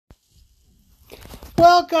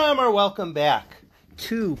Welcome back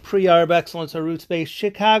to Pre-Arb Excellence, a roots-based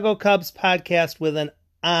Chicago Cubs podcast with an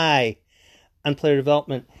eye on player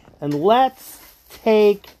development. And let's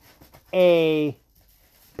take a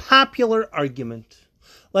popular argument.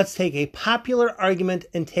 Let's take a popular argument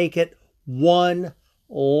and take it one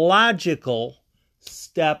logical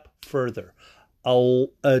step further. A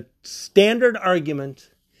standard argument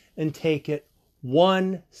and take it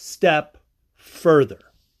one step further.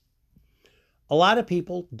 A lot of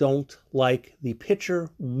people don't like the pitcher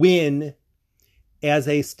win as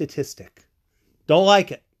a statistic. Don't like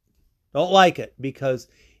it. Don't like it because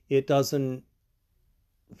it doesn't,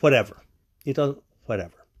 whatever. It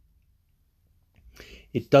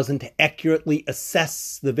doesn't accurately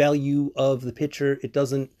assess the value of the pitcher. It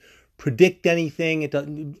doesn't predict anything. It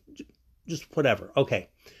doesn't, just whatever. Okay.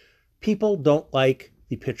 People don't like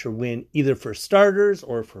the pitcher win either for starters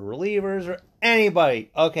or for relievers or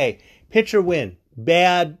anybody. Okay. Pitcher win.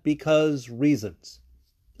 Bad because reasons.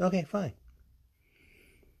 Okay, fine.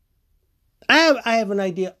 I have an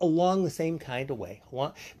idea along the same kind of way.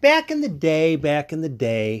 Back in the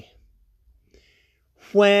day,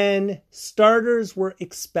 when starters were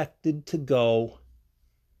expected to go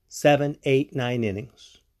 7, 8, 9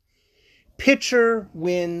 innings, pitcher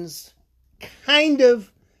wins kind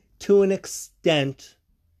of to an extent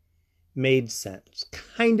made sense.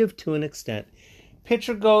 Kind of to an extent.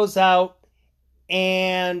 Pitcher goes out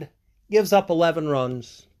and gives up 11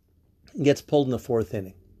 runs and gets pulled in the fourth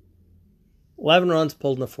inning. 11 runs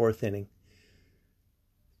pulled in the fourth inning.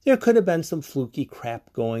 There could have been some fluky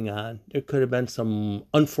crap going on. There could have been some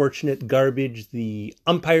unfortunate garbage. The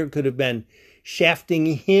umpire could have been shafting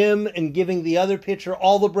him and giving the other pitcher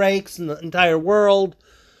all the breaks in the entire world.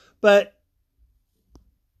 But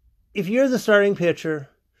if you're the starting pitcher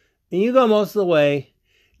and you go most of the way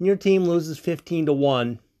and your team loses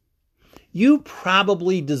 15-1, you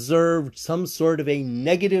probably deserved some sort of a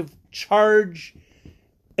negative charge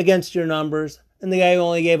against your numbers. And the guy who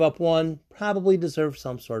only gave up one probably deserved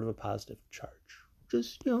some sort of a positive charge.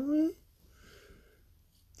 Just, the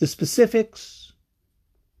specifics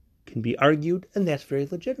can be argued, and that's very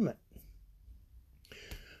legitimate.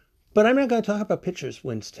 But I'm not going to talk about pitchers'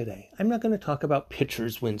 wins today. I'm going to talk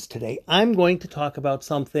about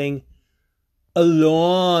something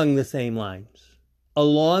along the same lines.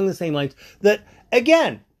 That,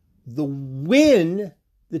 again, the win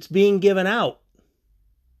that's being given out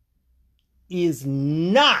is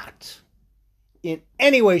not in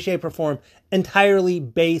any way, shape, or form entirely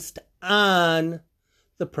based on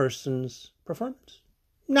the person's performance.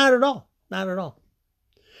 Not at all.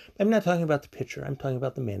 I'm not talking about the pitcher. I'm talking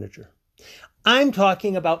about the manager. I'm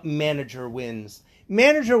talking about manager wins.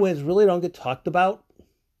 Manager wins really don't get talked about.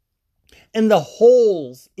 And the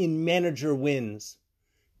holes in manager wins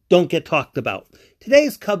don't get talked about.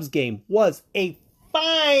 Today's Cubs game was a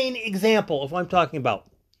fine example of what I'm talking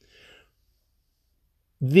about.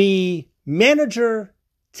 The manager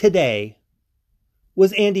today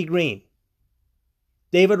was Andy Green.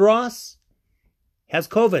 David Ross has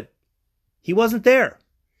COVID. He wasn't there.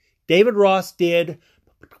 David Ross did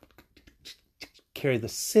carry the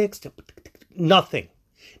sixth. Nothing.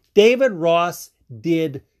 David Ross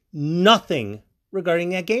did nothing regarding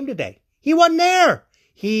that game today. He wasn't there.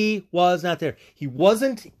 He was not there. He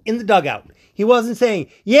wasn't in the dugout. He wasn't saying,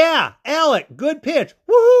 yeah, Alec, good pitch.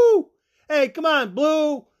 Woohoo! Hey, come on,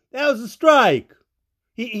 Blue. That was a strike.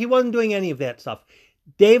 He wasn't doing any of that stuff.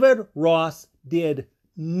 David Ross did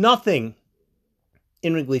nothing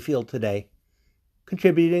in Wrigley Field today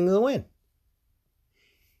contributing to the win.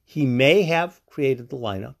 He may have created the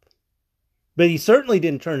lineup, but he certainly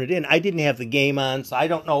didn't turn it in. I didn't have the game on, so I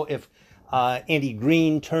don't know if Andy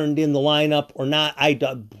Green turned in the lineup or not.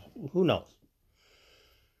 Who knows?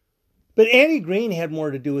 But Andy Green had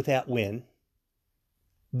more to do with that win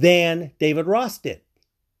than David Ross did.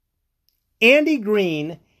 Andy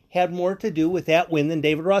Green had more to do with that win than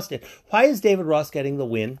David Ross did. Why is David Ross getting the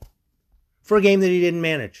win for a game that he didn't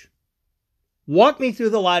manage? Walk me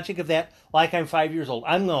through the logic of that like I'm 5 years old.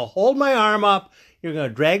 I'm going to hold my arm up. You're going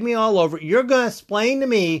to drag me all over. You're going to explain to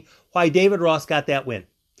me why David Ross got that win.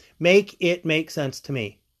 Make it make sense to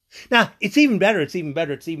me. Now, it's even better.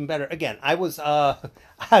 Again, I was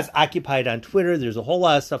occupied on Twitter. There's a whole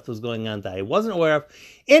lot of stuff that was going on that I wasn't aware of.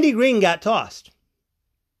 Andy Green got tossed.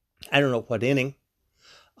 I don't know what inning.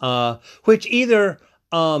 Which either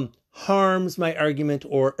harms my argument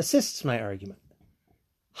or assists my argument.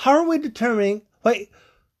 How are we determining?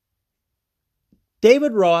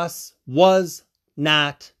 David Ross was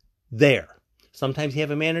not there. Sometimes you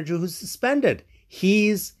have a manager who's suspended.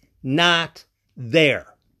 He's not there.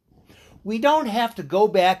 we don't have to go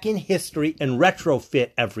back in history and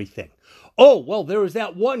retrofit everything. Oh, well, there was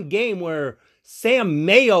that one game where Sam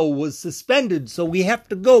Mayo was suspended, so we have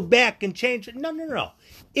to go back and change it. No.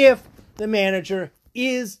 If the manager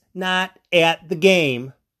is not at the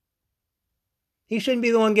game, he shouldn't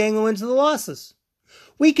be the one getting the wins and the losses.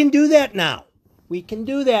 We can do that now.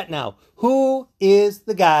 Who is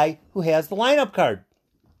the guy who has the lineup card?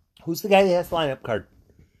 Who's the guy that has the lineup card?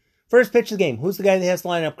 First pitch of the game, who's the guy that has the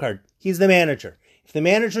lineup card? He's the manager. If the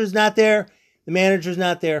manager's not there,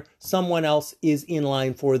 someone else is in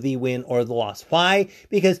line for the win or the loss. Why?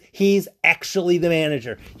 Because he's actually the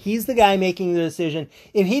manager. He's the guy making the decision.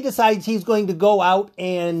 If he decides he's going to go out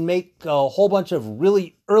and make a whole bunch of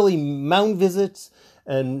really early mound visits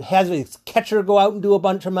and has his catcher go out and do a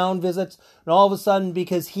bunch of mound visits, and all of a sudden,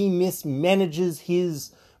 because he mismanages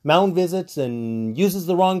his mound visits and uses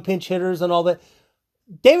the wrong pinch hitters and all that,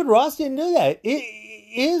 David Ross didn't do that. It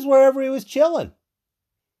is wherever he was chilling.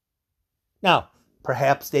 Now,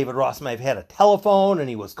 perhaps David Ross might have had a telephone and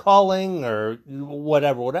he was calling or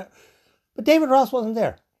whatever. But David Ross wasn't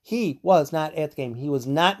there. He was not at the game. He was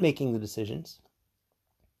not making the decisions.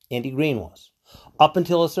 Andy Green was. Up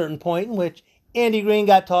until a certain point in which Andy Green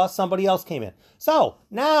got tossed, somebody else came in. So,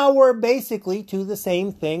 now we're basically to the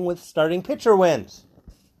same thing with starting pitcher wins.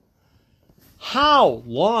 How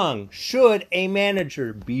long should a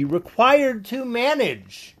manager be required to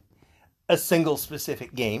manage a single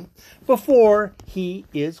specific game before he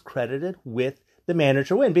is credited with the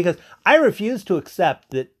manager win? Because I refuse to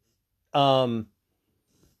accept that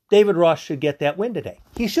David Ross should get that win today.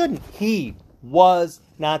 He shouldn't. He was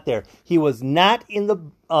not there. He was not in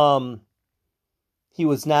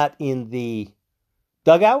the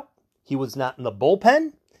dugout. He was not in the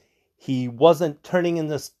bullpen. He wasn't turning in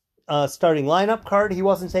the starting lineup card. He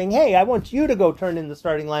wasn't saying, hey, I want you to go turn in the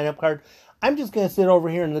starting lineup card. I'm just going to sit over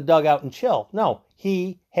here in the dugout and chill. No,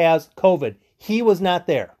 he has COVID. He was not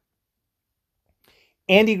there.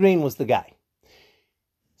 Andy Green was the guy.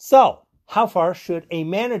 So, how far should a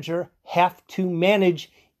manager have to manage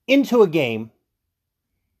into a game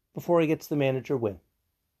before he gets the manager win?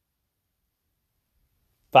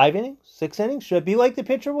 5 innings? 6 innings? Should it be like the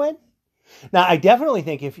pitcher win? Now, I definitely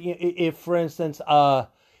think if for instance,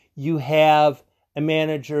 you have a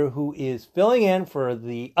manager who is filling in for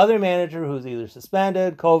the other manager who's either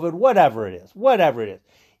suspended, COVID, whatever it is.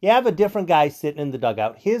 You have a different guy sitting in the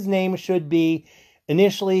dugout. His name should be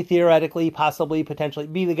initially, theoretically, possibly, potentially,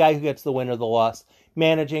 be the guy who gets the win or the loss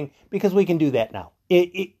managing, because we can do that now.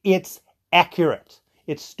 It's accurate.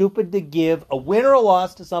 It's stupid to give a win or a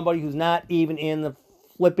loss to somebody who's not even in the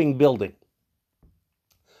flipping building.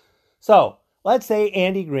 So, let's say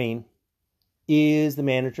Andy Green is the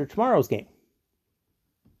manager of tomorrow's game.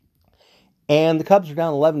 And the Cubs are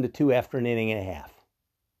down 11-2 after an inning and a half.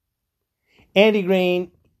 Andy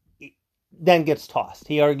Green then gets tossed.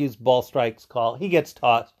 He argues ball strikes call. He gets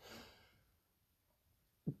tossed.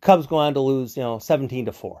 Cubs go on to lose,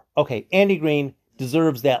 17-4. Okay, Andy Green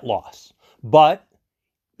deserves that loss. But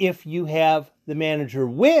if you have the manager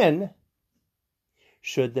win,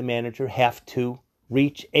 should the manager have to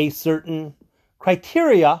reach a certain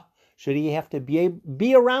criteria? Should he have to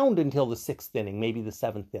be around until the 6th inning, maybe the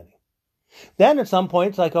 7th inning? Then at some point,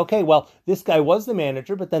 it's like, okay, well, this guy was the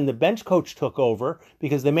manager, but then the bench coach took over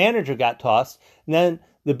because the manager got tossed. And then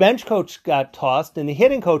the bench coach got tossed and the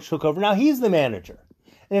hitting coach took over. Now he's the manager.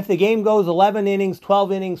 And if the game goes 11 innings,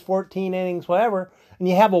 12 innings, 14 innings, whatever, and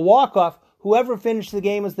you have a walk-off, whoever finished the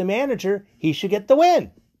game as the manager, he should get the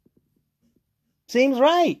win. Seems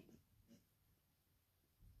right.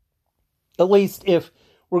 At least if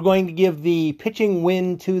we're going to give the pitching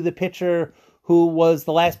win to the pitcher who was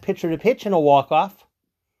the last pitcher to pitch in a walk-off.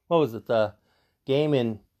 What was it? The game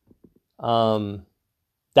in Dyersville?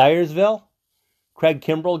 Craig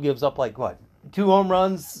Kimbrell gives up 2 home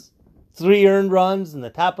runs, 3 earned runs in the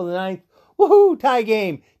top of the 9th. Woohoo! Tie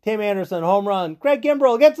game. Tim Anderson, home run. Craig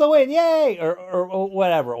Kimbrell gets the win. Yay! Or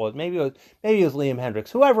whatever it was. Maybe it was Liam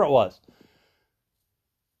Hendricks. Whoever it was.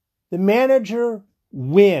 The manager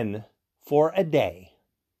win for a day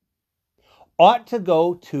ought to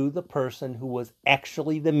go to the person who was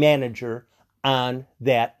actually the manager on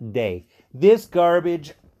that day. This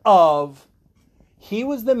garbage of he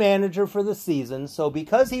was the manager for the season, so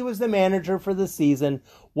because he was the manager for the season,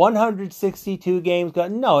 162 games go.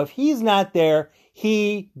 No, if he's not there,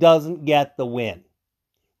 he doesn't get the win,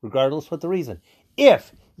 regardless what the reason.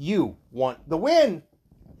 If you want the win,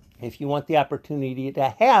 if you want the opportunity to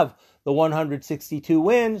have the 162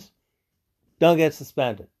 wins, don't get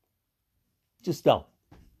suspended. Just don't.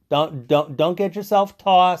 Don't get yourself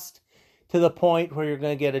tossed to the point where you're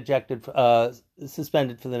going to get ejected,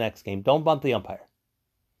 suspended for the next game. Don't bump the umpire.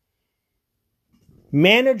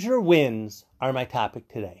 Manager wins are my topic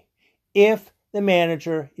today. If the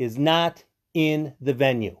manager is not in the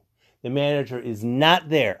venue, the manager is not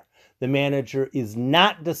there, the manager is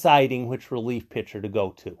not deciding which relief pitcher to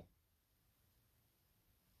go to.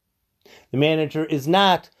 The manager is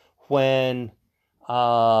not when,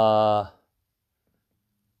 who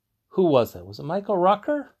was it? Was it Michael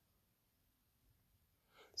Rucker?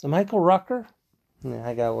 Was it Michael Rucker? Yeah,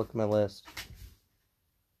 I gotta look at my list.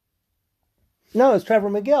 No, it's Trevor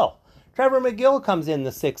Megill. Trevor Megill comes in the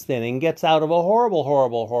 6th inning, gets out of a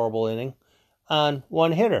horrible inning on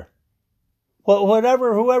one hitter.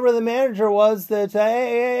 Whoever the manager was that said,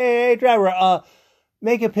 hey, Trevor,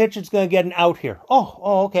 make a pitch, it's going to get an out here.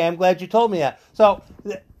 Oh, okay, I'm glad you told me that. So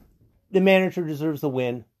the manager deserves the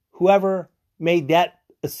win. Whoever made that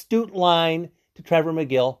astute line to Trevor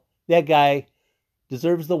Megill, that guy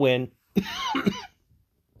deserves the win.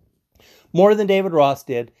 More than David Ross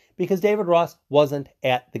did, because David Ross wasn't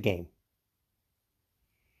at the game.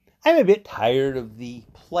 I'm a bit tired of the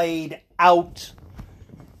played out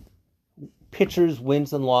pitchers'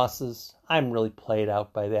 wins and losses. I'm really played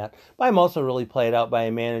out by that. But I'm also really played out by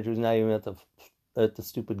a manager who's not even at the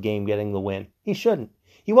stupid game getting the win. He shouldn't.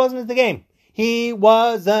 He wasn't at the game. He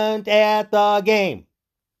wasn't at the game.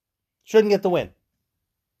 Shouldn't get the win.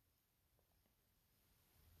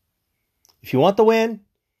 If you want the win,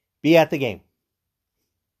 be at the game.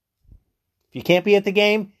 If you can't be at the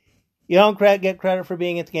game, you don't get credit for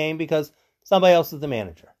being at the game because somebody else is the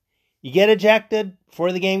manager. You get ejected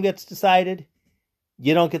before the game gets decided,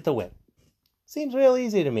 you don't get the win. Seems real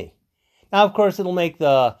easy to me. Now, of course, it'll make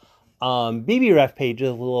the BBREF pages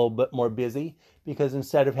a little bit more busy because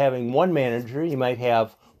instead of having one manager, you might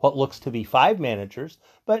have what looks to be 5 managers.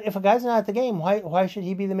 But if a guy's not at the game, why should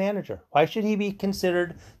he be the manager? Why should he be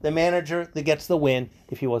considered the manager that gets the win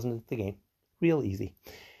if he wasn't at the game? Real easy.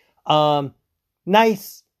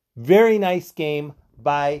 Nice, very nice game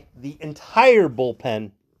by the entire bullpen.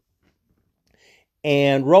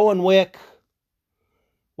 And Rowan Wick,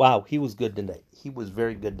 wow, he was good today. He was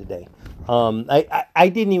very good today. I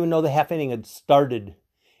didn't even know the half inning had started.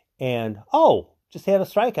 And, just had a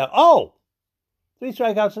strikeout. 3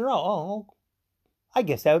 strikeouts in a row. I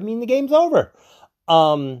guess that would mean the game's over.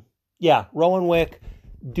 Rowan Wick,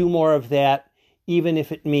 do more of that, even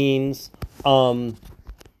if it means...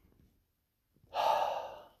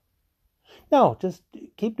 No, just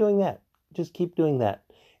keep doing that. Just keep doing that.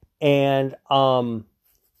 And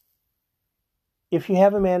if you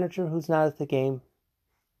have a manager who's not at the game,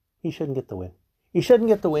 he shouldn't get the win. He shouldn't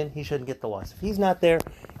get the win. He shouldn't get the loss. If he's not there,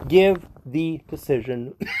 give the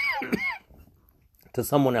decision to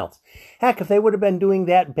someone else. Heck, if they would have been doing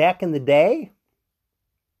that back in the day,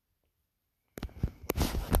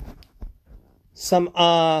 some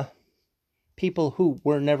people who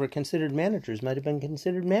were never considered managers might have been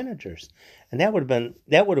considered managers, and that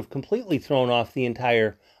would have completely thrown off the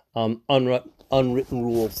entire unwritten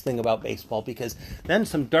rules thing about baseball, because then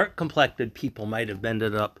some dark-complected people might have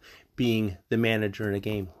ended up being the manager in a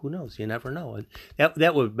game. Who knows? You never know. And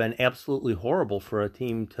that would have been absolutely horrible for a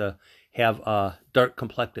team to have a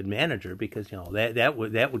dark-complected manager, because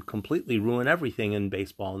that would completely ruin everything in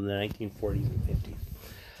baseball in the 1940s and 50s.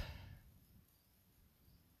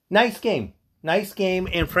 Nice game,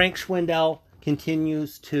 and Frank Schwindel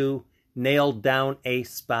continues to nail down a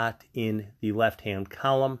spot in the left-hand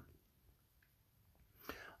column.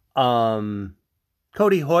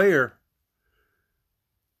 Cody Hoyer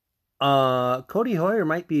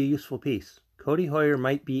might be a useful piece. Cody Hoyer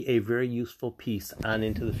might be a very useful piece on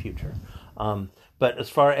into the future. But as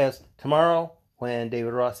far as tomorrow, when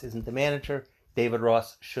David Ross isn't the manager, David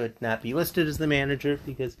Ross should not be listed as the manager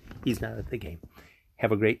because he's not at the game.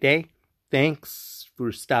 Have a great day. Thanks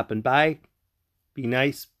for stopping by. Be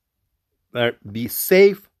nice. Be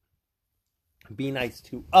safe. Be nice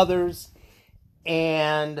to others.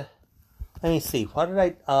 And let me see. What did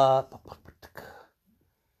I...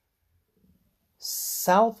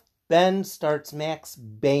 South Bend starts Max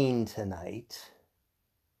Bain tonight.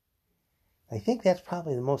 I think that's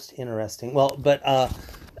probably the most interesting. Well, but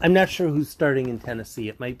I'm not sure who's starting in Tennessee.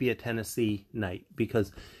 It might be a Tennessee night,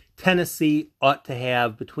 because Tennessee ought to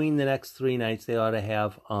have, between the next 3 nights, they ought to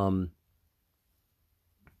have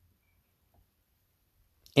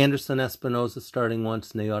Anderson Espinosa starting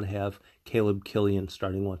once, and they ought to have Caleb Killian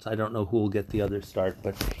starting once. I don't know who will get the other start,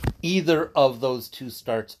 but either of those 2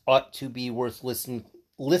 starts ought to be worth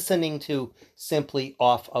listening to simply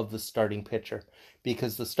off of the starting pitcher,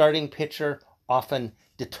 because the starting pitcher often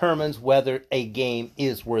determines whether a game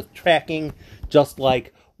is worth tracking, just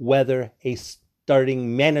like whether a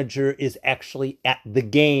starting manager is actually at the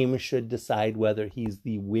game should decide whether he's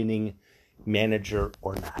the winning manager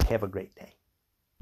or not. Have a great day.